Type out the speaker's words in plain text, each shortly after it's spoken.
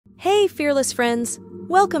Hey, fearless friends!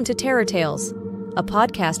 Welcome to Terror Tales, a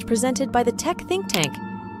podcast presented by the Tech Think Tank.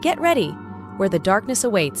 Get ready, where the darkness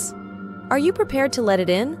awaits. Are you prepared to let it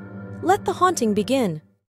in? Let the haunting begin.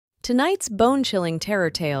 Tonight's bone-chilling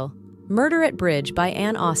terror tale, Murder at Bridge by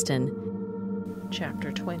Anne Austen.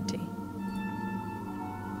 Chapter 20.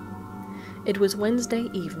 It was Wednesday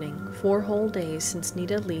evening, 4 whole days since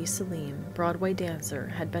Nita Lee Selim, Broadway dancer,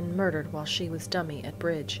 had been murdered while she was dummy at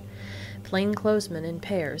bridge. Plainclothesmen in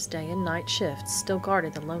pairs, day and night shifts, still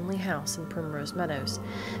guarded the lonely house in Primrose Meadows,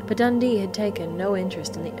 but Dundee had taken no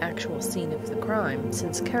interest in the actual scene of the crime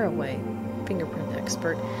since Carraway, fingerprint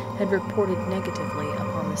expert, had reported negatively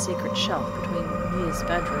upon the secret shelf between Nita's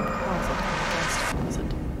bedroom closet and the guest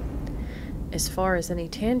closet. As far as any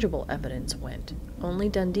tangible evidence went, only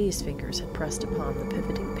Dundee's fingers had pressed upon the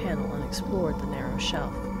pivoting panel and explored the narrow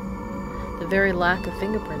shelf. The very lack of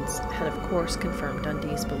fingerprints had of course confirmed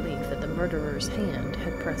Dundee's belief that the murderer's hand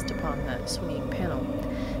had pressed upon that swinging panel,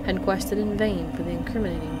 had quested in vain for the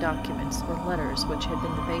incriminating documents or letters which had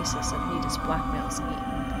been the basis of Nita's blackmail scheme,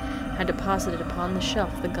 had deposited upon the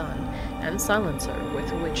shelf the gun and silencer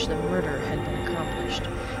with which the murder had been accomplished,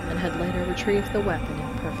 and had later retrieved the weapon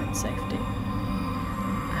in perfect safety.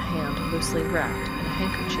 A hand loosely wrapped in a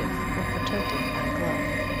handkerchief were protected by a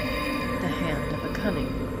glove. The hand of a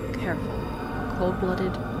cunning, careful,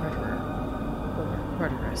 cold-blooded murderer, or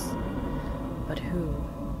murderess. But who?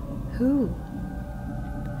 Who?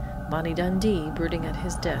 Bonnie Dundee, brooding at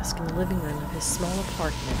his desk in the living room of his small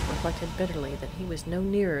apartment, reflected bitterly that he was no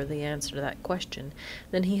nearer the answer to that question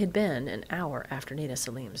than he had been an hour after Nita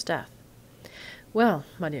Selim's death. "Well,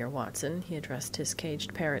 my dear Watson," he addressed his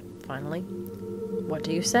caged parrot finally, "what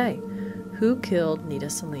do you say? Who killed Nita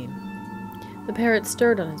Selim?" The parrot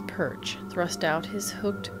stirred on his perch, thrust out his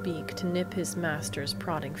hooked beak to nip his master's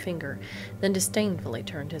prodding finger, then disdainfully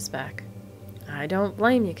turned his back. "I don't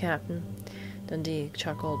blame you, Captain." Dundee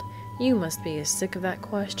chuckled. "You must be as sick of that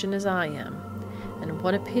question as I am. And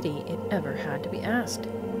what a pity it ever had to be asked.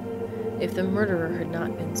 If the murderer had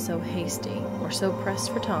not been so hasty, or so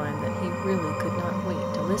pressed for time that he really could not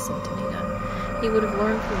wait to listen to Nita, he would have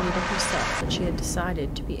learned from Nita herself that she had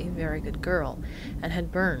decided to be a very good girl, and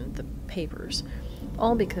had burned the papers,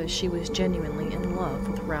 all because she was genuinely in love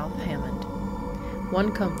with Ralph Hammond.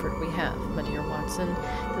 One comfort we have, my dear Watson,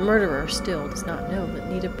 the murderer still does not know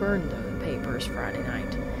that Nita burned the papers Friday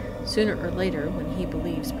night. Sooner or later, when he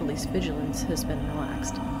believes police vigilance has been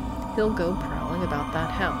relaxed, he'll go prowling about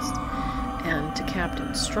that house, and to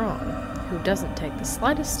Captain Strong, who doesn't take the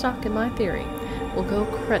slightest stock in my theory, will go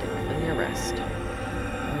credit for the arrest.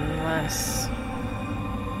 Unless..."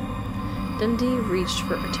 Dundee reached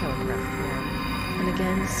for a telegraph form, and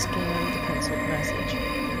again scanned the penciled message.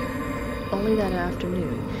 Only that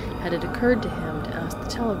afternoon had it occurred to him to ask the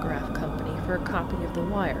telegraph company for a copy of the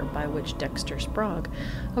wire by which Dexter Sprague,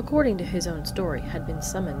 according to his own story, had been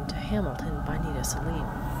summoned to Hamilton by Nita Selim.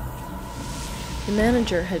 The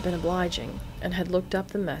manager had been obliging, and had looked up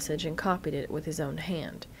the message and copied it with his own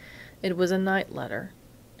hand. It was a night letter,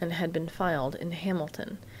 and had been filed in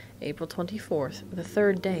Hamilton, April 24th, the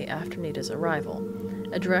 3rd day after Nita's arrival,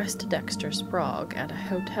 addressed to Dexter Sprague at a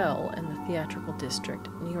hotel in the theatrical district,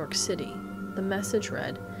 New York City. The message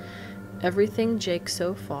read, "Everything Jake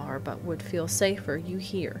so far, but would feel safer you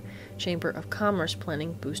here. Chamber of Commerce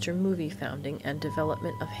planning booster movie founding and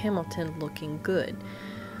development of Hamilton looking good.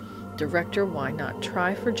 Director why not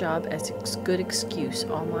try for job as good excuse.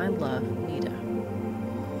 All my love, Nita."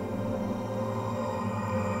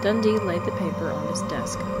 Dundee laid the paper on his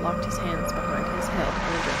desk, locked his hands behind his head,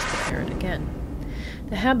 and addressed the parrot again.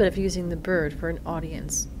 The habit of using the bird for an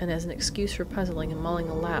audience and as an excuse for puzzling and mulling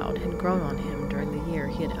aloud had grown on him during the year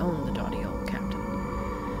he had owned the doughty old captain.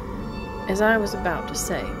 "As I was about to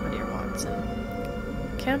say, my dear Watson,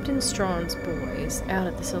 Captain Strawn's boys out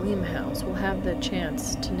at the Selim house will have the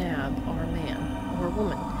chance to nab our man, or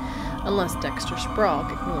woman, unless Dexter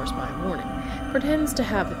Sprague ignores my warning, pretends to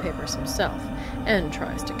have the papers himself, and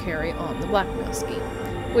tries to carry on the blackmail scheme,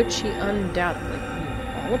 which he undoubtedly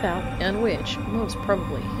knew all about, and which, most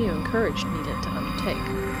probably, he encouraged Nita to undertake.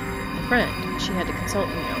 A friend she had to consult,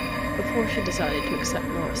 you know, before she decided to accept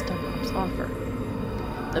Lois Dunlop's offer."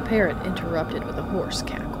 The parrot interrupted with a hoarse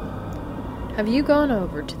cackle. "Have you gone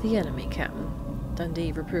over to the enemy, Captain?"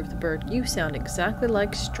 Dundee reproved the bird. "You sound exactly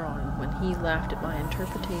like Strong when he laughed at my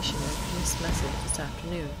interpretation of this message this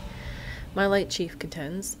afternoon. My late chief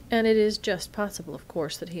contends, and it is just possible, of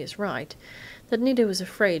course, that he is right, that Nita was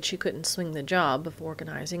afraid she couldn't swing the job of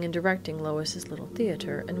organizing and directing Lois's little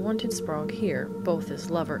theater, and wanted Sprague here, both as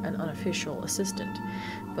lover and unofficial assistant.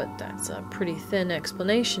 But that's a pretty thin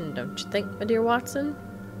explanation, don't you think, my dear Watson?"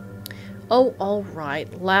 "Oh, all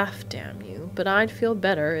right, laugh, damn you, but I'd feel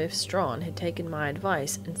better if Strawn had taken my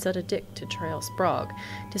advice and set a Dick to trail Sprague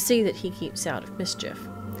to see that he keeps out of mischief.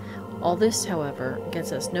 All this, however,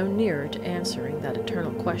 gets us no nearer to answering that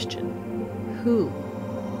eternal question. Who?"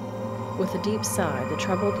 With a deep sigh, the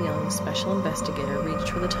troubled young special investigator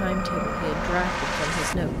reached for the timetable he had drafted from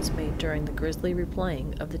his notes made during the grisly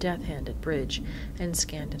replaying of the death hand at bridge, and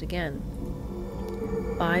scanned it again.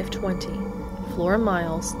 5:20. Flora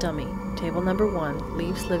Miles, dummy. Table number 1,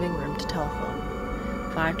 leaves living room to telephone.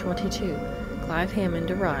 5:22. Clive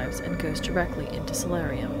Hammond arrives and goes directly into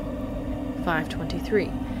solarium.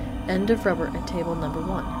 5:23. End of rubber at table number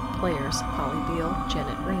 1. Players Polly Beale,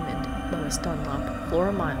 Janet Raymond, Lois Dunlop,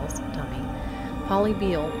 Flora Miles, dummy. Polly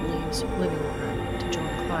Beale leaves living room to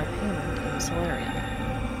join Clive Hammond in solarium.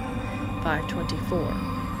 5:24.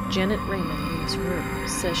 Janet Raymond leaves room,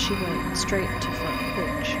 says she went straight to front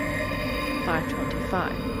porch.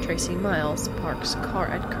 5:25. Tracy Miles parks car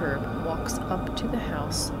at curb, walks up to the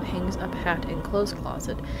house, hangs up hat in clothes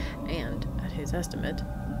closet, and, at his estimate,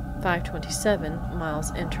 5:27,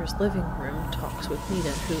 Miles enters living room, talks with Nita,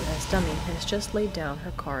 who, as dummy, has just laid down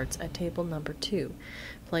her cards at table number 2.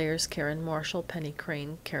 Players Karen Marshall, Penny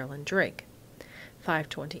Crane, Carolyn Drake.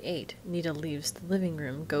 5:28, Nita leaves the living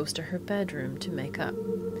room, goes to her bedroom to make up.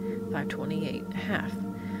 5:28, half.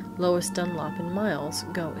 Lois Dunlop and Miles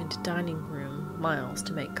go into dining room, Miles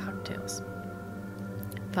to make cocktails.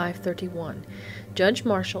 5:31, Judge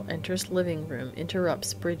Marshall enters living room,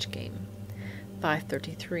 interrupts bridge game.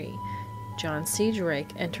 5:33. John C. Drake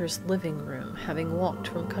enters living room, having walked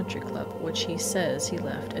from Country Club, which he says he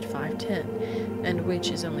left at 5:10, and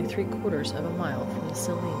which is only 3/4 of a mile from the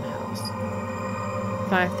Selim house.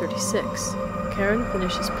 5:36. Karen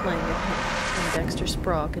finishes playing at home, and Dexter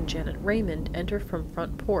Sprague and Janet Raymond enter from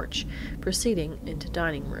front porch, proceeding into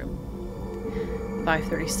dining room.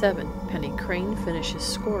 5:37. Penny Crane finishes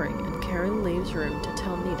scoring, and Karen leaves room to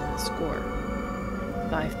tell Nita the score.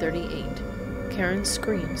 5:38. Karen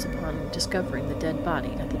screams upon discovering the dead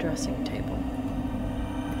body at the dressing table.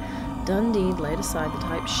 Dundee laid aside the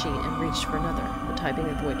typed sheet and reached for another, the typing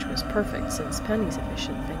of which was perfect since Penny's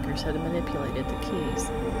efficient fingers had manipulated the keys.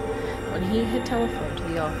 When he had telephoned to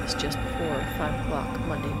the office just before 5 o'clock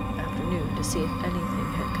Monday afternoon to see if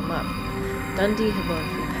anything had come up, Dundee had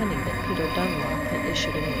learned from Penny that Peter Dunlop had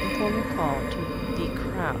issued an informal call to the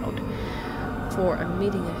crowd for a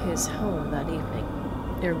meeting at his home that evening.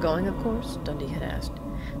 "You're going, of course?" Dundee had asked.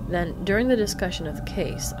 "Then, during the discussion of the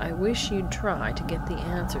case, I wish you'd try to get the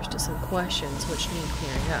answers to some questions which need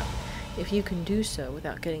clearing up, if you can do so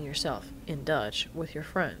without getting yourself in Dutch with your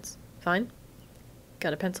friends. Fine?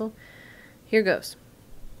 Got a pencil? Here goes."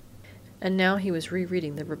 And now he was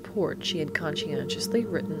rereading the report she had conscientiously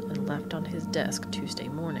written and left on his desk Tuesday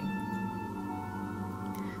morning.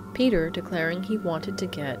 Peter, declaring he wanted to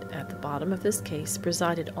get at the bottom of this case,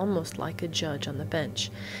 presided almost like a judge on the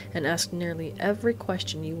bench, and asked nearly every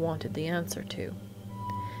question you wanted the answer to.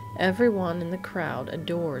 Everyone in the crowd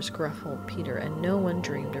adores gruff old Peter, and no one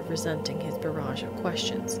dreamed of resenting his barrage of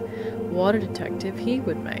questions. What a detective he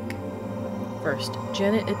would make! First,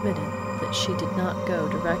 Janet admitted that she did not go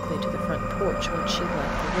directly to the front porch when she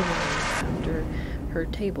left the living room after her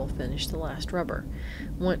table finished the last rubber.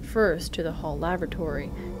 Went first to the hall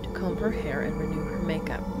lavatory to comb her hair and renew her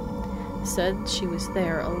makeup. Said she was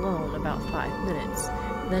there alone about 5 minutes,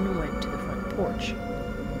 then went to the front porch.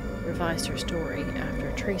 Revised her story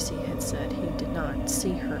after Tracy had said he did not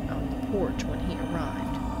see her on the porch when he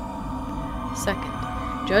arrived. Second,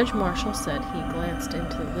 Judge Marshall said he glanced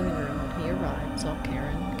into the living room when he arrived, saw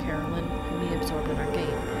Karen, Carolyn, and me absorbed in our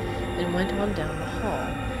game, and went on down the hall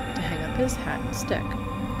to hang up his hat and stick,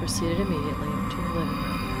 proceeded immediately to the living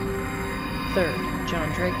room. Third,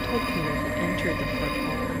 John Drake told Peter he entered the front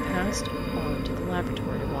hall and passed on to the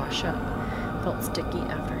laboratory to wash up, felt sticky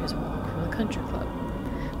after his walk from the Country Club,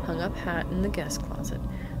 hung up hat in the guest closet,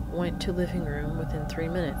 went to living room within 3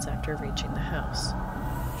 minutes after reaching the house.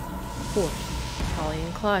 Fourth, Polly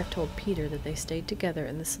and Clive told Peter that they stayed together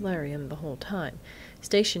in the solarium the whole time,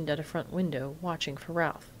 stationed at a front window, watching for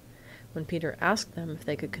Ralph. When Peter asked them if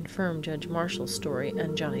they could confirm Judge Marshall's story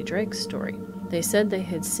and Johnny Drake's story, they said they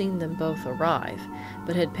had seen them both arrive,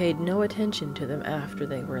 but had paid no attention to them after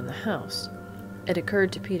they were in the house. It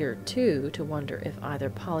occurred to Peter, too, to wonder if either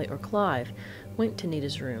Polly or Clive went to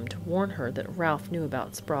Nita's room to warn her that Ralph knew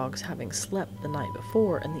about Sprague's having slept the night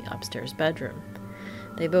before in the upstairs bedroom.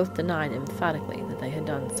 They both denied emphatically that they had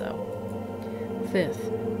done so.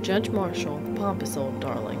 Fifth, Judge Marshall, the pompous old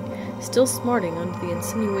darling, still smarting under the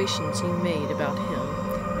insinuations you made about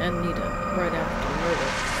him and Nita right after the murder,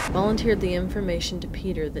 volunteered the information to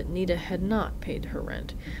Peter that Nita had not paid her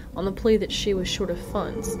rent, on the plea that she was short of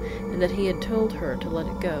funds, and that he had told her to let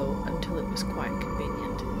it go until it was quite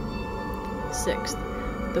convenient. Sixth,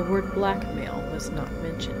 the word blackmail was not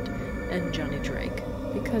mentioned, and Johnny Drake,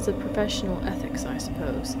 because of professional ethics I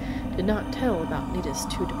suppose, did not tell about Nita's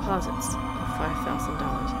 2 deposits of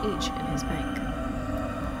 $5,000 each in his bank.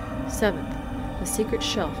 Seventh, the secret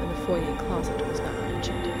shelf in the foyer closet was not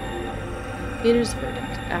mentioned. Peter's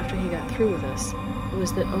verdict, after he got through with us,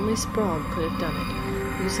 was that only Sprague could have done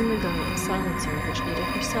it, using the gun and silencer which Nita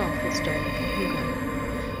herself had stolen from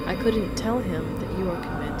Hugo. I couldn't tell him that you are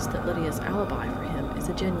convinced that Lydia's alibi for him is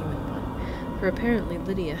a genuine one, for apparently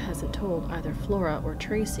Lydia hasn't told either Flora or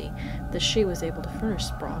Tracy that she was able to furnish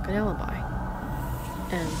Sprague an alibi.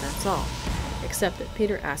 And that's all, except that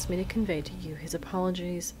Peter asked me to convey to you his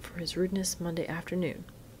apologies for his rudeness Monday afternoon.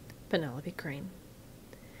 Penelope Crane.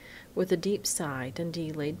 With a deep sigh,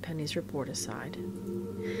 Dundee laid Penny's report aside.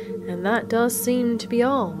 "And that does seem to be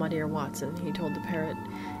all, my dear Watson," he told the parrot.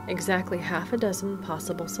 "Exactly 6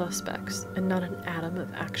 possible suspects, and not an atom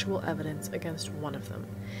of actual evidence against one of them,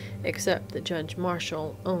 except that Judge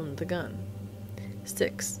Marshall owned the gun.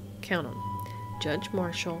 6, count 'em. Judge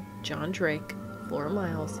Marshall, John Drake, Flora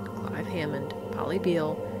Miles, Clive Hammond, Polly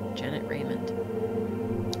Beale, Janet Raymond.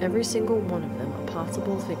 Every single one of them a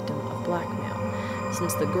possible victim of blackmail,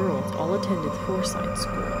 since the girls all attended Forsyth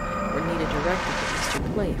School, where Nita directed the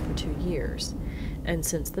Easter play for 2 years, and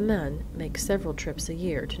since the men make several trips a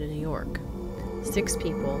year to New York. 6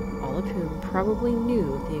 people, all of whom probably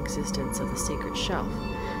knew the existence of the secret shelf.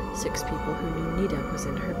 6 people who knew Nita was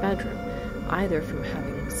in her bedroom, either from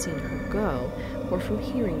having seen her go, or from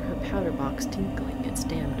hearing her powder box tinkling its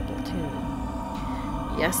damnable tune.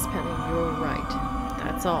 Yes, Penny, you're right.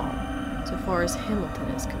 That's all, so far as Hamilton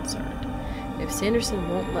is concerned. If Sanderson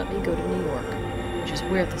won't let me go to New York, which is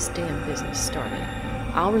where this damn business started,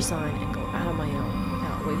 I'll resign and go out on my own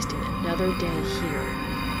without wasting another day here."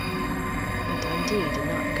 But Dundee did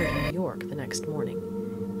not go to New York the next morning.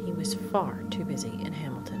 He was far too busy in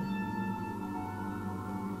Hamilton.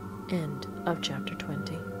 End of chapter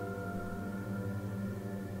 20.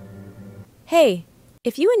 Hey,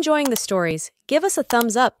 if you're enjoying the stories, give us a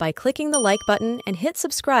thumbs up by clicking the like button and hit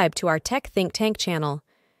subscribe to our Tech Think Tank channel.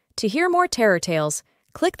 To hear more terror tales,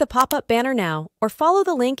 click the pop-up banner now or follow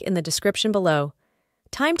the link in the description below.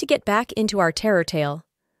 Time to get back into our terror tale.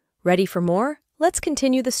 Ready for more? Let's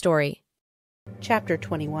continue the story. Chapter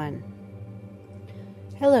 21.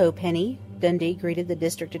 "Hello, Penny," Dundee greeted the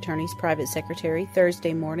district attorney's private secretary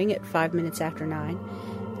Thursday morning at 5 minutes after 9.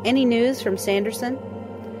 "Any news from Sanderson?"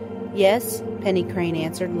 "Yes," Penny Crane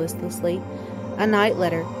answered listlessly. "A night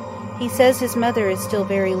letter. He says his mother is still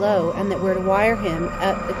very low and that we're to wire him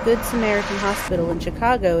at the Good Samaritan Hospital in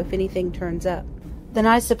Chicago if anything turns up. Then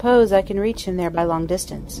I suppose I can reach him there by long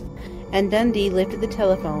distance." And Dundee lifted the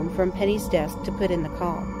telephone from Penny's desk to put in the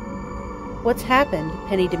call. "What's happened?"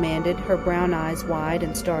 Penny demanded, her brown eyes wide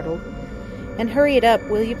and startled. "And hurry it up,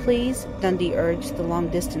 will you please?" Dundee urged the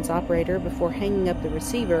long-distance operator before hanging up the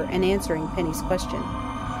receiver and answering Penny's question.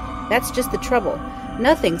 "That's just the trouble.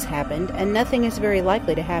 Nothing's happened, and nothing is very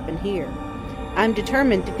likely to happen here. I'm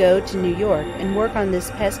determined to go to New York and work on this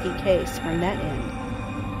pesky case from that end."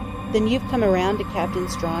 "Then you've come around to Captain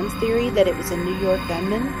Strawn's theory that it was a New York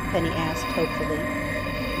gunman?" Penny asked hopefully.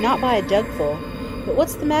 "Not by a jugful. But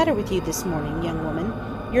what's the matter with you this morning, young woman?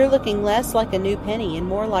 You're looking less like a new Penny and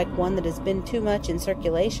more like one that has been too much in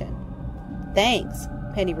circulation." "Thanks,"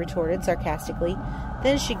 Penny retorted sarcastically.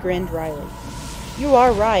 Then she grinned wryly. "You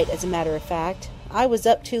are right, as a matter of fact. I was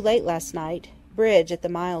up too late last night. Bridge at the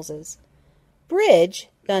Mileses." "Bridge?"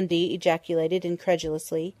 Dundee ejaculated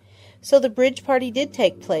incredulously. So the bridge party did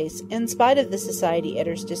take place, in spite of the society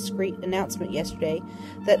editor's discreet announcement yesterday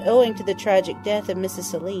that, owing to the tragic death of Mrs.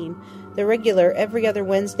 Selim, the regular every other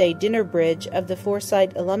Wednesday dinner bridge of the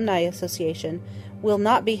Forsyth Alumni Association will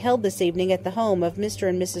not be held this evening at the home of Mr.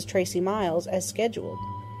 and Mrs. Tracy Miles as scheduled.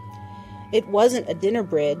 "It wasn't a dinner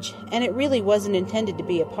bridge, and it really wasn't intended to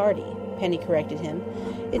be a party," Penny corrected him.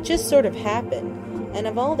 "It just sort of happened, and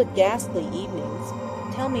of all the ghastly evenings—"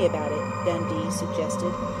 "Tell me about it," Dundee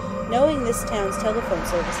suggested. "Knowing this town's telephone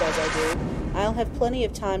service as I do, I'll have plenty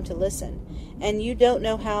of time to listen, and you don't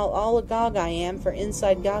know how all agog I am for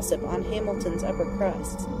inside gossip on Hamilton's upper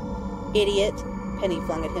crusts." "Idiot," Penny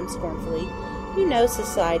flung at him scornfully. "You know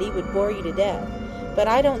society would bore you to death, but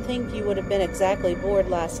I don't think you would have been exactly bored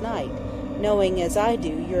last night, knowing as I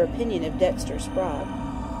do your opinion of Dexter Sprague."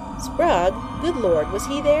 "Sprague? Good Lord, was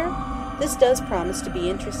he there? This does promise to be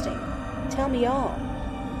interesting. Tell me all."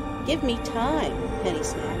 "Give me time," Penny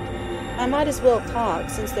snapped. I might as well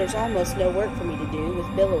talk, since there's almost no work for me to do,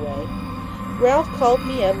 with Bill away. Ralph called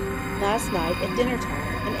me up last night at dinner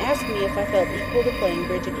time and asked me if I felt equal to playing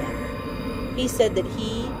bridge again. He said that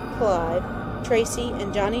he, Clive, Tracy,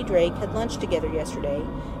 and Johnny Drake had lunch together yesterday,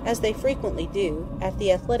 as they frequently do, at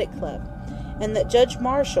the athletic club, and that Judge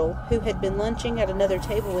Marshall, who had been lunching at another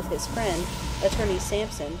table with his friend, Attorney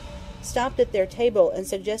Sampson, stopped at their table and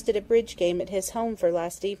suggested a bridge game at his home for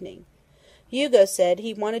last evening. Hugo said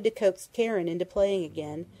he wanted to coax Karen into playing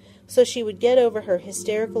again, so she would get over her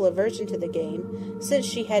hysterical aversion to the game, since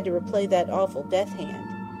she had to replay that awful death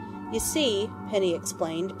hand. You see, Penny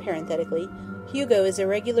explained, parenthetically, Hugo is a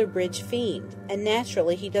regular bridge fiend, and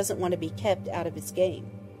naturally he doesn't want to be kept out of his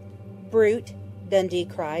game. Brute, Dundee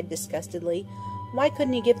cried disgustedly. Why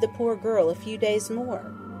couldn't he give the poor girl a few days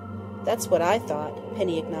more? That's what I thought,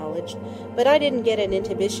 Penny acknowledged, but I didn't get an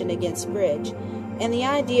inhibition against bridge, and the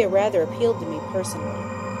idea rather appealed to me personally.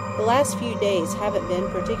 The last few days haven't been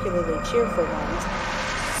particularly cheerful ones,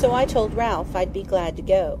 so I told Ralph I'd be glad to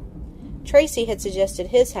go. Tracy had suggested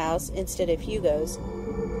his house instead of Hugo's,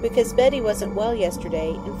 because Betty wasn't well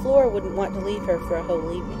yesterday, and Flora wouldn't want to leave her for a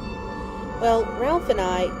whole evening. Well, Ralph and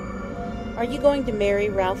I— Are you going to marry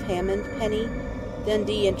Ralph Hammond, Penny?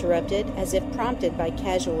 Dundee interrupted, as if prompted by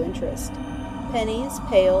casual interest. Penny's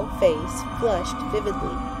pale face flushed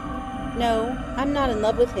vividly. No, I'm not in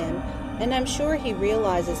love with him, and I'm sure he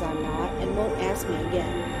realizes I'm not and won't ask me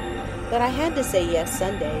again. But I had to say yes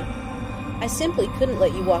Sunday. I simply couldn't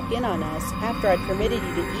let you walk in on us after I'd permitted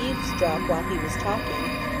you to eavesdrop while he was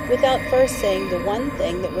talking, without first saying the one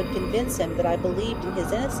thing that would convince him that I believed in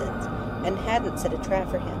his innocence and hadn't set a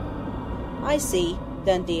trap for him. I see,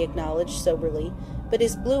 Dundee acknowledged soberly, but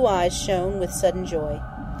his blue eyes shone with sudden joy.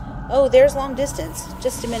 Oh, there's long distance.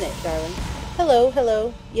 Just a minute, darling.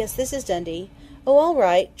 Hello. Yes, this is Dundee. Oh, all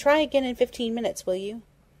right. Try again in 15 minutes, will you?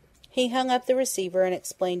 He hung up the receiver and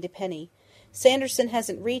explained to Penny. Sanderson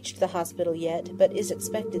hasn't reached the hospital yet, but is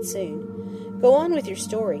expected soon. Go on with your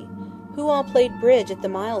story. Who all played bridge at the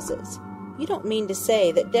Mileses? You don't mean to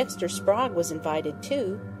say that Dexter Sprague was invited,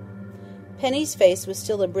 too? Penny's face was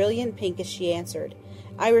still a brilliant pink as she answered.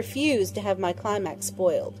 I refused to have my climax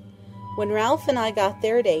spoiled. When Ralph and I got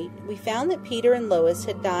there at 8, we found that Peter and Lois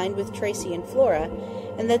had dined with Tracy and Flora,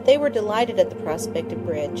 and that they were delighted at the prospect of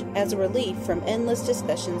bridge, as a relief from endless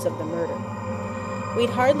discussions of the murder. We'd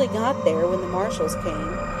hardly got there when the marshals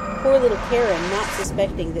came, poor little Karen not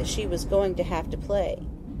suspecting that she was going to have to play.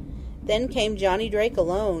 Then came Johnny Drake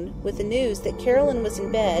alone, with the news that Carolyn was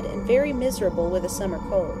in bed and very miserable with a summer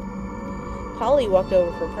cold. Polly walked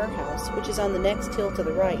over from her house, which is on the next hill to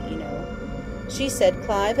the right, you know. She said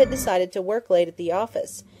Clive had decided to work late at the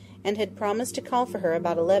office, and had promised to call for her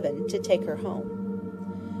about 11 to take her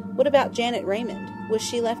home. What about Janet Raymond? Was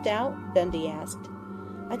she left out? Dundee asked.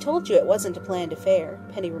 I told you it wasn't a planned affair,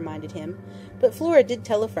 Penny reminded him, but Flora did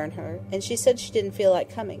telephone her, and she said she didn't feel like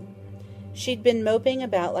coming. She'd been moping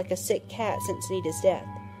about like a sick cat since Nita's death.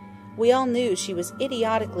 We all knew she was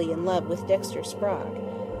idiotically in love with Dexter Sprague,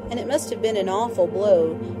 and it must have been an awful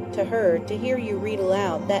blow to her to hear you read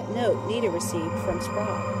aloud that note Nita received from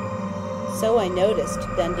Sprague. So I noticed,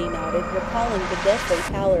 Dundee nodded, recalling the deathly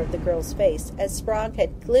pallor of the girl's face, as Sprague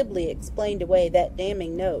had glibly explained away that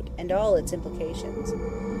damning note and all its implications.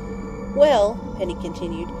 Well, Penny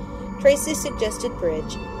continued, Tracy suggested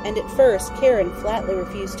bridge, and at first Karen flatly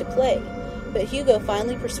refused to play, but Hugo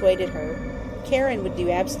finally persuaded her. Karen would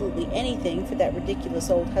do absolutely anything for that ridiculous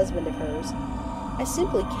old husband of hers. I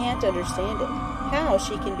simply can't understand it. How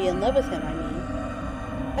she can be in love with him, I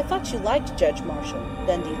mean. I thought you liked Judge Marshall,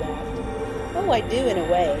 Dundee laughed. Oh, I do in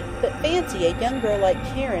a way, but fancy a young girl like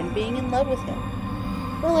Karen being in love with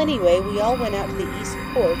him. Well, anyway, we all went out to the east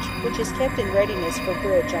porch, which is kept in readiness for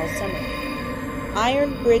bridge all summer.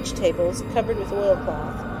 Iron bridge tables covered with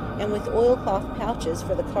oilcloth, and with oilcloth pouches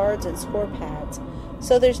for the cards and score pads,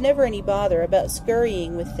 so there's never any bother about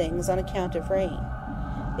scurrying with things on account of rain.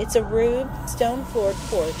 It's a roofed, stone-floored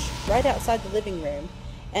porch right outside the living room,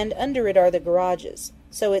 and under it are the garages,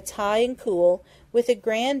 so it's high and cool, with a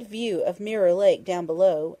grand view of Mirror Lake down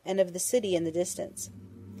below, and of the city in the distance.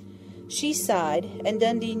 She sighed, and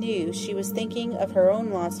Dundee knew she was thinking of her own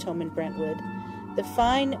lost home in Brentwood, the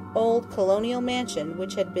fine old colonial mansion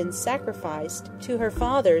which had been sacrificed to her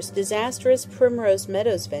father's disastrous Primrose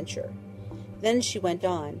Meadows venture. Then she went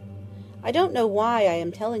on. I don't know why I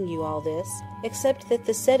am telling you all this, except that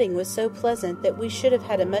the setting was so pleasant that we should have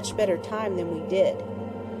had a much better time than we did.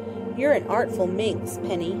 You're an artful minx,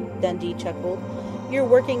 Penny, Dundee chuckled. You're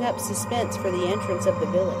working up suspense for the entrance of the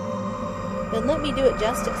villain. Then let me do it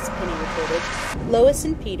justice, Penny retorted. Lois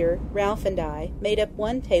and Peter, Ralph and I, made up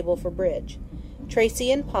one table for bridge.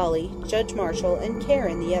 Tracy and Polly, Judge Marshall, and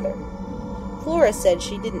Karen the other. Flora said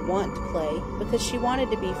she didn't want to play because she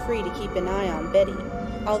wanted to be free to keep an eye on Betty,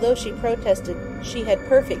 although she protested she had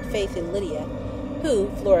perfect faith in Lydia, who,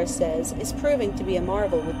 Flora says, is proving to be a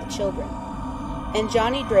marvel with the children. And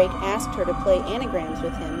Johnny Drake asked her to play anagrams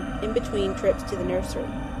with him in between trips to the nursery.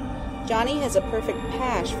 Johnny has a perfect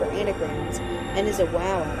pash for anagrams and is a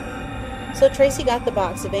wow at them. So Tracy got the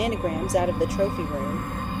box of anagrams out of the trophy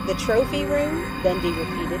room. The trophy room? Dundee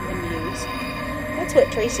repeated, amused. That's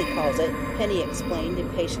what Tracy calls it, Penny explained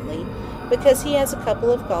impatiently, because he has a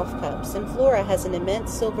couple of golf cups, and Flora has an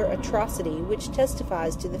immense silver atrocity which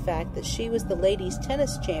testifies to the fact that she was the ladies'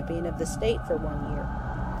 tennis champion of the state for 1 year.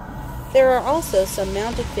 There are also some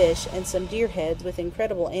mounted fish and some deer heads with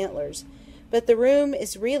incredible antlers, but the room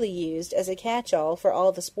is really used as a catch-all for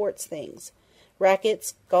all the sports things: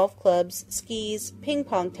 rackets, golf clubs, skis,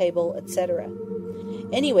 ping-pong table, etc.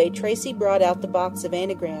 Anyway, Tracy brought out the box of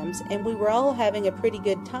anagrams, and we were all having a pretty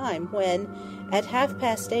good time when, at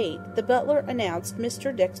 8:30, the butler announced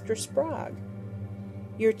Mr. Dexter Sprague.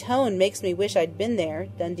 "Your tone makes me wish I'd been there,"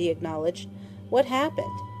 Dundee acknowledged. "What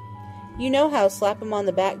happened?" "You know how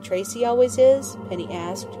slap-him-on-the-back Tracy always is?" Penny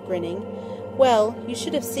asked, grinning. "Well, you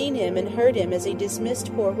should have seen him and heard him as he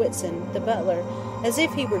dismissed poor Whitson, the butler, as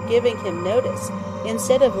if he were giving him notice,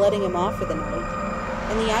 instead of letting him off for the night.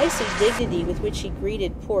 And the icy dignity with which he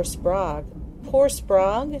greeted poor Sprague." "Poor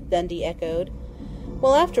Sprague?" Dundee echoed.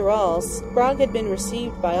 "Well, after all, Sprague had been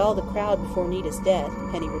received by all the crowd before Nita's death,"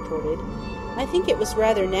 Penny retorted. "I think it was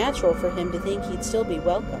rather natural for him to think he'd still be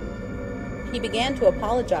welcome. He began to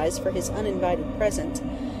apologize for his uninvited presence,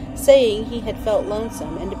 saying he had felt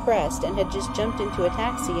lonesome and depressed and had just jumped into a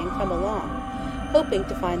taxi and come along, hoping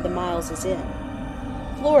to find the Mileses in.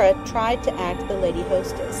 Flora tried to act the lady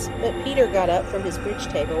hostess, but Peter got up from his bridge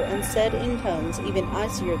table and said in tones even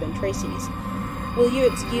icier than Tracy's, "Will you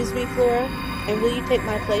excuse me, Flora, and will you take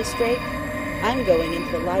my place straight? I'm going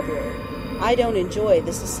into the library. I don't enjoy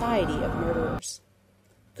the society of murderers."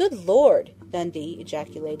 "Good Lord!" Dundee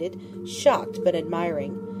ejaculated, shocked but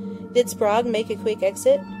admiring. "Did Sprague make a quick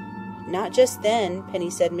exit?" "Not just then,"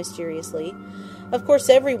 Penny said mysteriously. "Of course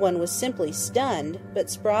everyone was simply stunned,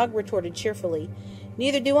 but Sprague retorted cheerfully,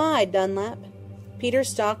 'Neither do I, Dunlap.'" Peter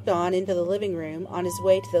stalked on into the living room on his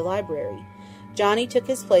way to the library. Johnny took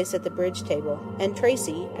his place at the bridge table, and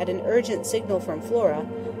Tracy, at an urgent signal from Flora,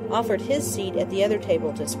 offered his seat at the other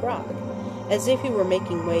table to Sprague, as if he were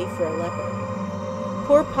making way for a leper.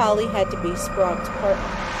 Poor Polly had to be Sprague's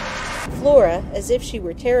partner. Flora, as if she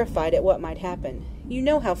were terrified at what might happen, you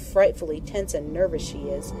know how frightfully tense and nervous she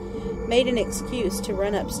is, made an excuse to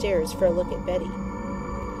run upstairs for a look at Betty.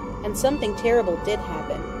 "And something terrible did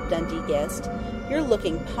happen," Dundee guessed. "You're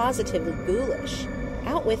looking positively ghoulish.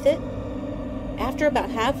 Out with it." "After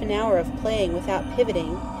about half an hour of playing without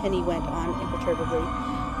pivoting," Penny went on imperturbably,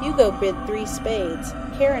 "Hugo bid 3 spades.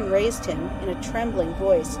 Karen raised him, in a trembling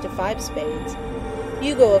voice, to 5 spades.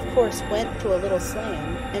 Hugo, of course, went to a little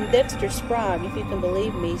slam, and Dexter Sprague, if you can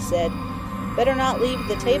believe me, said, 'Better not leave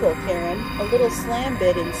the table, Karen. A little slam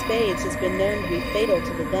bid in spades has been known to be fatal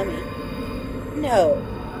to the dummy.'" "No!"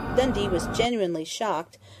 Dundee was genuinely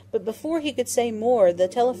shocked, but before he could say more, the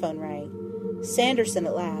telephone rang. Sanderson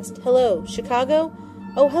at last. "Hello, Chicago?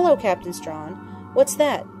 Oh, hello, Captain Strawn. What's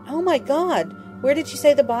that? Oh, my God! Where did you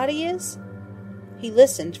say the body is?" He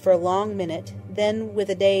listened for a long minute, then, with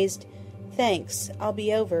a dazed, "Thanks, I'll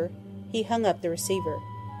be over," he hung up the receiver.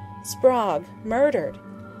 "Sprague, murdered,"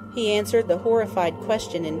 he answered the horrified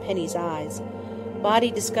question in Penny's eyes.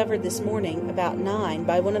 "Body discovered this morning, about 9,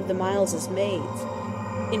 by one of the Mileses' maids,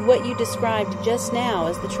 in what you described just now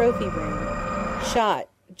as the trophy room. Shot,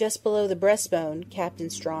 just below the breastbone, Captain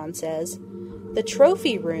Strawn says." "The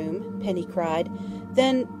trophy room?" Penny cried.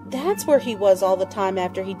 "Then that's where he was all the time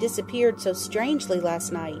after he disappeared so strangely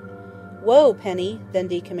last night." "Whoa, Penny,"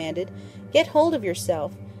 Dundee commanded. "Get hold of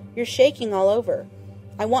yourself. You're shaking all over.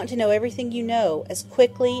 I want to know everything you know, as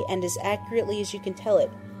quickly and as accurately as you can tell it.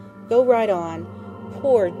 Go right on."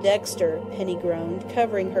 "Poor Dexter," Penny groaned,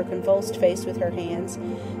 covering her convulsed face with her hands.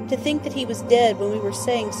 "To think that he was dead when we were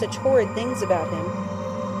saying such horrid things about him."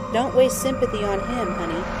 "Don't waste sympathy on him,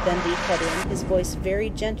 honey," Dundee cut in, his voice very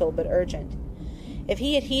gentle but urgent. "If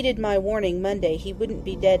he had heeded my warning Monday, he wouldn't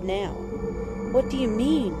be dead now." "What do you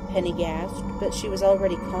mean?" Penny gasped, but she was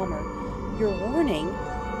already calmer. "Your warning?"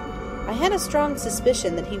 "I had a strong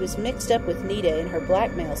suspicion that he was mixed up with Nita in her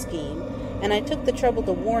blackmail scheme, and I took the trouble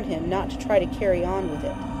to warn him not to try to carry on with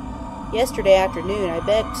it. Yesterday afternoon I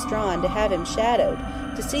begged Strawn to have him shadowed,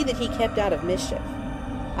 to see that he kept out of mischief.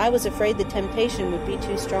 I was afraid the temptation would be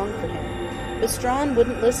too strong for him, but Strawn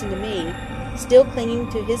wouldn't listen to me. still clinging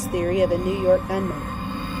to his theory of a New York gunman.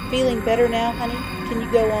 "Feeling better now, honey? Can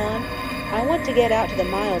you go on? I want to get out to the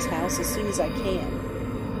Miles house as soon as I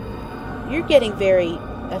can." "You're getting very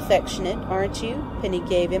affectionate, aren't you?" Penny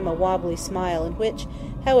gave him a wobbly smile in which,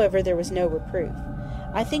 however, there was no reproof.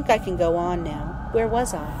 "I think I can go on now. Where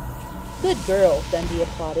was I?" "Good girl," Dundee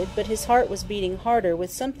applauded, but his heart was beating harder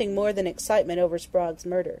with something more than excitement over Sprague's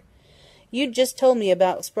murder. "You'd just told me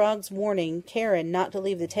about Sprague's warning Karen not to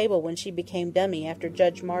leave the table when she became dummy after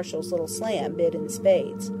Judge Marshall's little slam bid in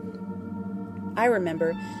spades." "I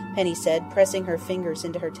remember," Penny said, pressing her fingers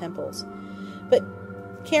into her temples. "But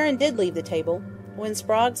Karen did leave the table. When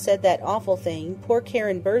Sprague said that awful thing, poor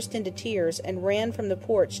Karen burst into tears and ran from the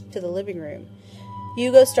porch to the living room.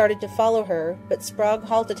 Hugo started to follow her, but Sprague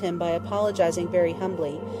halted him by apologizing very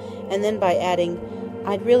humbly, and then by adding,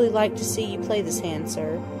 'I'd really like to see you play this hand,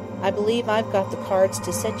 sir. I believe I've got the cards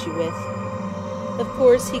to set you with.' Of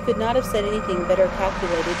course, he could not have said anything better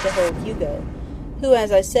calculated to hold Hugo, who,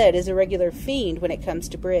 as I said, is a regular fiend when it comes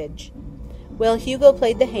to bridge. Well, Hugo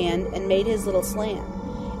played the hand and made his little slam,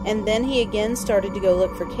 and then he again started to go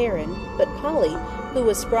look for Karen, but Polly, who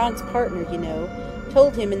was Sprague's partner, you know,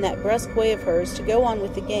 told him in that brusque way of hers to go on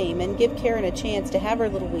with the game and give Karen a chance to have her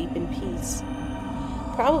little weep in peace.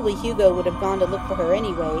 Probably Hugo would have gone to look for her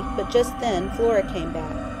anyway, but just then Flora came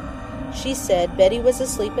back. She said Betty was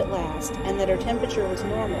asleep at last, and that her temperature was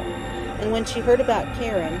normal, and when she heard about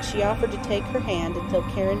Karen, she offered to take her hand until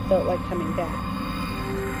Karen felt like coming back."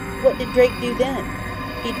 "What did Drake do then?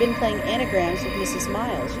 He'd been playing anagrams with Mrs.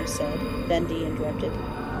 Miles, you said," Dundee interrupted.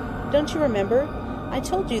 "Don't you remember? I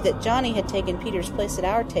told you that Johnny had taken Peter's place at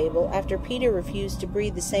our table after Peter refused to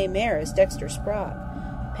breathe the same air as Dexter Sprague,"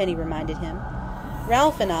 Penny reminded him.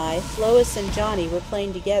 "Ralph and I, Lois and Johnny, were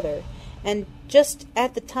playing together, and just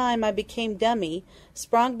at the time I became dummy,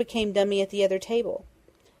 Sprague became dummy at the other table.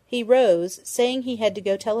 He rose, saying he had to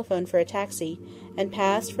go telephone for a taxi, and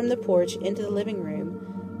passed from the porch into the living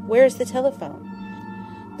room. Where is the telephone?"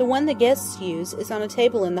 "The one the guests use is on a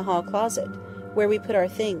table in the hall closet, where we put our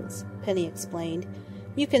things," Penny explained.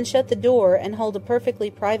 "You can shut the door and hold a perfectly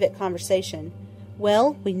private conversation.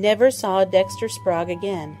 Well, we never saw Dexter Sprague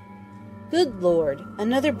again." "Good Lord,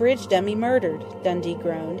 another bridge dummy murdered," Dundee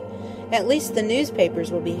groaned. "At least the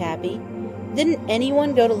newspapers will be happy. Didn't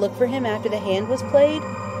anyone go to look for him after the hand was played?"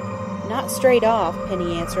 "Not straight off,"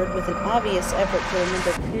 Penny answered, with an obvious effort to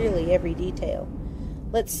remember clearly every detail.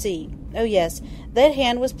 "Let's see. Oh yes, that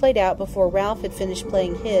hand was played out before Ralph had finished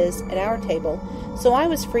playing his at our table, so I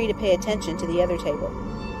was free to pay attention to the other table.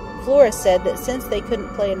 Flora said that since they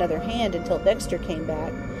couldn't play another hand until Dexter came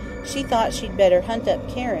back, she thought she'd better hunt up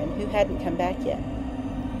Karen, who hadn't come back yet."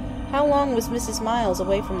 "How long was Mrs. Miles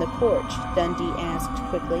away from the porch?" Dundee asked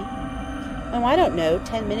quickly. "Oh, I don't know,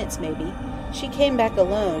 10 minutes maybe. She came back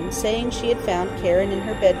alone, saying she had found Karen in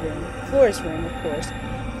her bedroom, Flora's room, of course,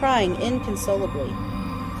 crying inconsolably.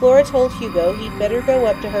 Flora told Hugo he'd better go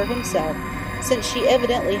up to her himself, since she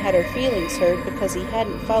evidently had her feelings hurt because he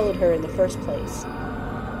hadn't followed her in the first place.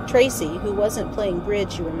 Tracy, who wasn't playing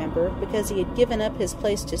bridge, you remember, because he had given up his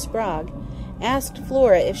place to Sprague, asked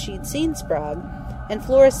Flora if she'd seen Sprague, and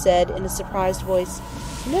Flora said in a surprised voice,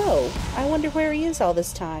 'No, I wonder where he is all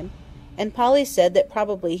this time,' and Polly said that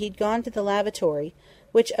probably he'd gone to the lavatory,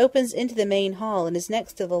 which opens into the main hall and is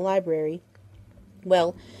next to the library.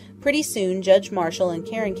 Well, pretty soon Judge Marshall and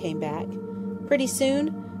Karen came back." "Pretty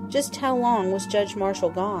soon? Just how long was Judge Marshall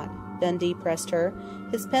gone?" Dundee pressed her.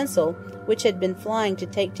 His pencil, which had been flying to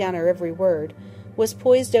take down her every word, was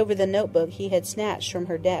poised over the notebook he had snatched from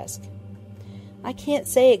her desk. "I can't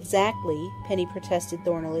say exactly," Penny protested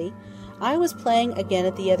thornily. "I was playing again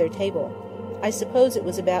at the other table. I suppose it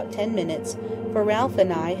was about 10 minutes, for Ralph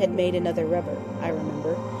and I had made another rubber, I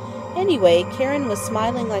remember. Anyway, Karen was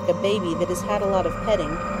smiling like a baby that has had a lot of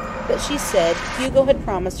petting, but she said Hugo had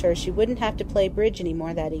promised her she wouldn't have to play bridge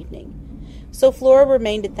anymore that evening. So Flora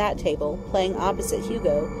remained at that table, playing opposite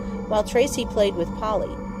Hugo, while Tracy played with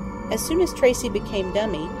Polly. As soon as Tracy became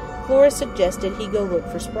dummy, Flora suggested he go look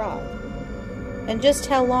for Sprague." "And just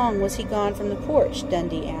how long was he gone from the porch?"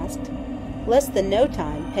 Dundee asked. "Less than no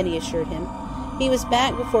time," Penny assured him. "He was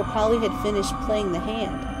back before Polly had finished playing the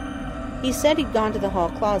hand. He said he'd gone to the hall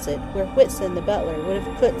closet, where Whitson the butler would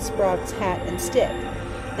have put Sprague's hat and stick,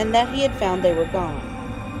 and that he had found they were gone."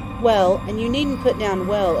 "Well, and you needn't put down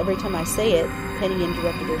 'well' every time I say it," Penny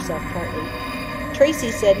interrupted herself tartly.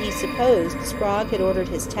 "Tracy said he supposed Sprague had ordered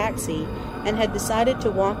his taxi and had decided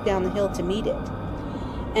to walk down the hill to meet it.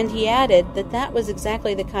 And he added that that was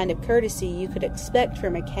exactly the kind of courtesy you could expect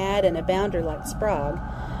from a cad and a bounder like Sprague,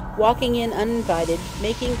 walking in uninvited,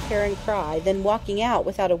 making Karen cry, then walking out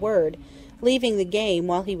without a word, leaving the game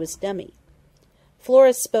while he was dummy.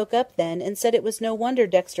 Flora spoke up then and said it was no wonder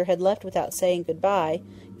Dexter had left without saying goodbye,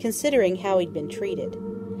 considering how he'd been treated.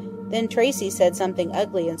 Then Tracy said something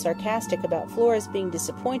ugly and sarcastic about Flora's being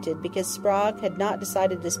disappointed because Sprague had not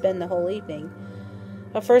decided to spend the whole evening.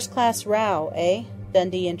 "A first-class row, eh?"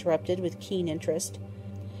 Dundee interrupted with keen interest.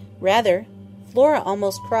 "Rather." Flora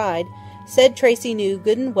almost cried, said Tracy knew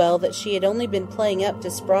good and well that she had only been playing up to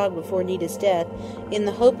Sprague before Nita's death in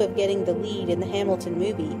the hope of getting the lead in the Hamilton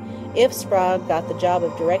movie, if Sprague got the job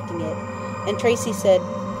of directing it, and Tracy said,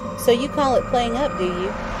 "So you call it playing up, do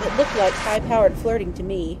you? It looked like high-powered flirting to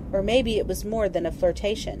me, or maybe it was more than a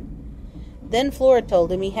flirtation." Then Flora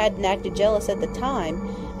told him he hadn't acted jealous at the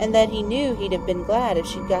time, and that he knew he'd have been glad if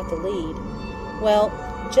she'd got the lead. Well,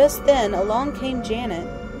 just then along came Janet.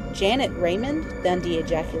 "Janet Raymond?" Dundee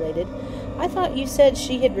ejaculated. "I thought you said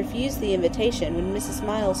she had refused the invitation when Mrs.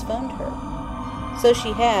 Miles phoned her." So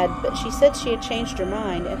she had, but she said she had changed her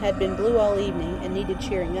mind and had been blue all evening and needed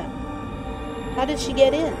cheering up. "How did she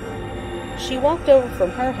get in?" "She walked over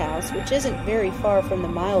from her house, which isn't very far from the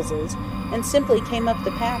Mileses', and simply came up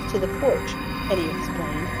the path to the porch," Penny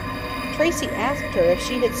explained. Tracy asked her if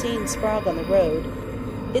she had seen Sprague on the road.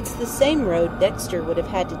 It's the same road Dexter would have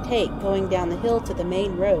had to take going down the hill to the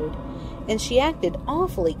main road, and she acted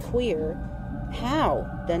awfully queer. "How?"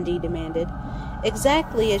 Dundee demanded.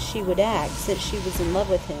 "Exactly as she would act since she was in love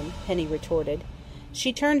with him," Penny retorted.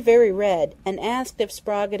 She turned very red and asked if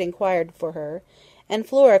Sprague had inquired for her, and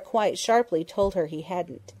Flora quite sharply told her he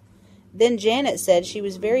hadn't. Then Janet said she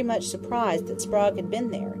was very much surprised that Sprague had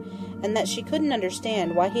been there, and that she couldn't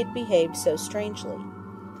understand why he had behaved so strangely.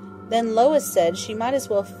 Then Lois said she might as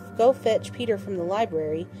well go fetch Peter from the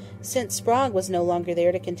library, since Sprague was no longer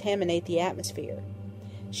there to contaminate the atmosphere.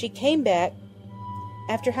 She came back.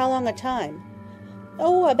 "After how long a time?"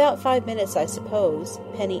 "Oh, about 5 minutes, I suppose,"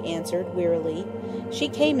 Penny answered wearily. She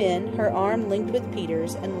came in, her arm linked with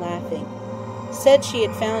Peter's, and laughing. Said she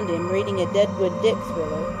had found him reading a Deadwood Dick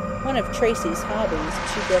thriller. One of Tracy's hobbies,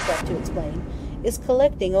 she broke off to explain, is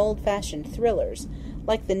collecting old-fashioned thrillers,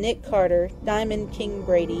 like the Nick Carter, Diamond King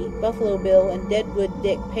Brady, Buffalo Bill, and Deadwood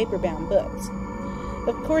Dick paper-bound books.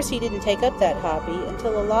 Of course he didn't take up that hobby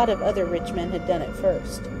until a lot of other rich men had done it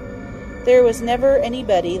first. There was never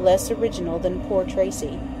anybody less original than poor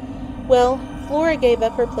Tracy. Well, Flora gave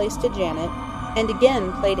up her place to Janet, and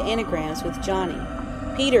again played anagrams with Johnny,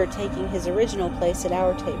 Peter taking his original place at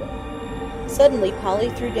our table. Suddenly Polly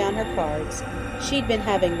threw down her cards. She'd been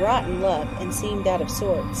having rotten luck and seemed out of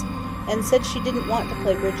sorts, and said she didn't want to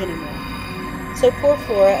play bridge anymore. So poor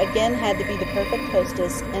Flora again had to be the perfect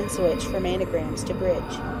hostess and switch from anagrams to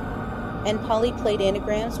bridge. "And Polly played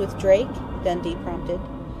anagrams with Drake?" Dundee prompted.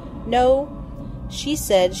 "No. She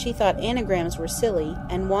said she thought anagrams were silly,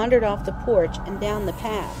 and wandered off the porch and down the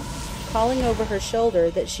path, calling over her shoulder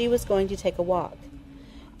that she was going to take a walk.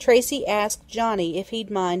 Tracy asked Johnny if he'd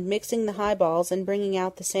mind mixing the highballs and bringing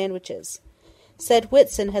out the sandwiches. Said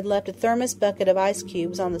Whitson had left a thermos bucket of ice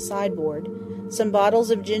cubes on the sideboard, some bottles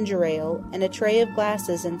of ginger ale, and a tray of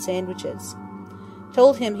glasses and sandwiches.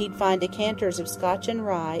 Told him he'd find decanters of scotch and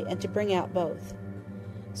rye, and to bring out both."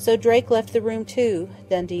 "So Drake left the room too,"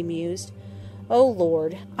 Dundee mused. "Oh,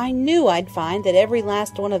 Lord, I knew I'd find that every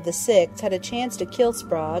last one of the 6 had a chance to kill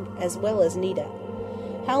Sprague, as well as Nita.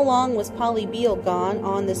 How long was Polly Beale gone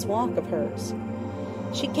on this walk of hers?"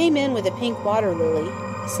 "She came in with a pink water lily.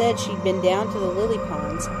 Said she'd been down to the lily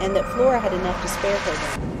ponds, and that Flora had enough to spare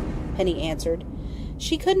her then," Penny answered.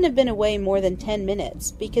 "She couldn't have been away more than 10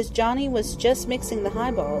 minutes, because Johnny was just mixing the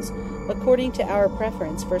highballs, according to our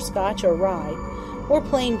preference for scotch or rye, or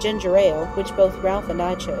plain ginger ale, which both Ralph and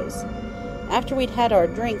I chose. After we'd had our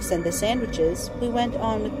drinks and the sandwiches, we went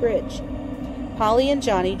on with bridge. Polly and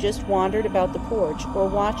Johnny just wandered about the porch, or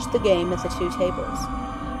watched the game at the 2 tables.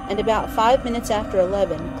 And about 5 minutes after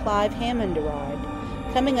 11, Clive Hammond arrived,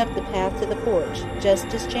 coming up the path to the porch, just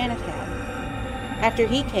as Janet had. After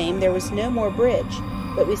he came, there was no more bridge,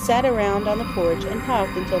 but we sat around on the porch and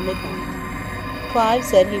talked until midnight. Clive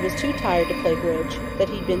said he was too tired to play bridge, that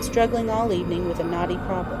he'd been struggling all evening with a knotty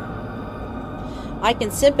problem." "I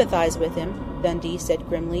can sympathize with him," Dundee said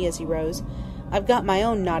grimly as he rose. "I've got my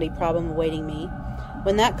own knotty problem awaiting me.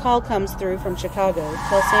 When that call comes through from Chicago,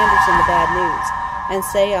 tell Sanderson the bad news, and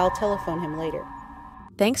say I'll telephone him later."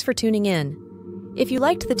 Thanks for tuning in. If you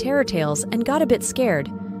liked the Terror Tales and got a bit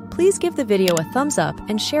scared, please give the video a thumbs up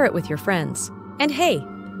and share it with your friends. And hey,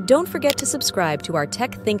 don't forget to subscribe to our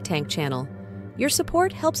Tech Think Tank channel. Your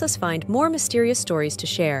support helps us find more mysterious stories to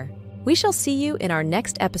share. We shall see you in our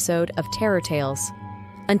next episode of Terror Tales.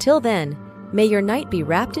 Until then, may your night be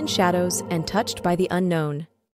wrapped in shadows and touched by the unknown.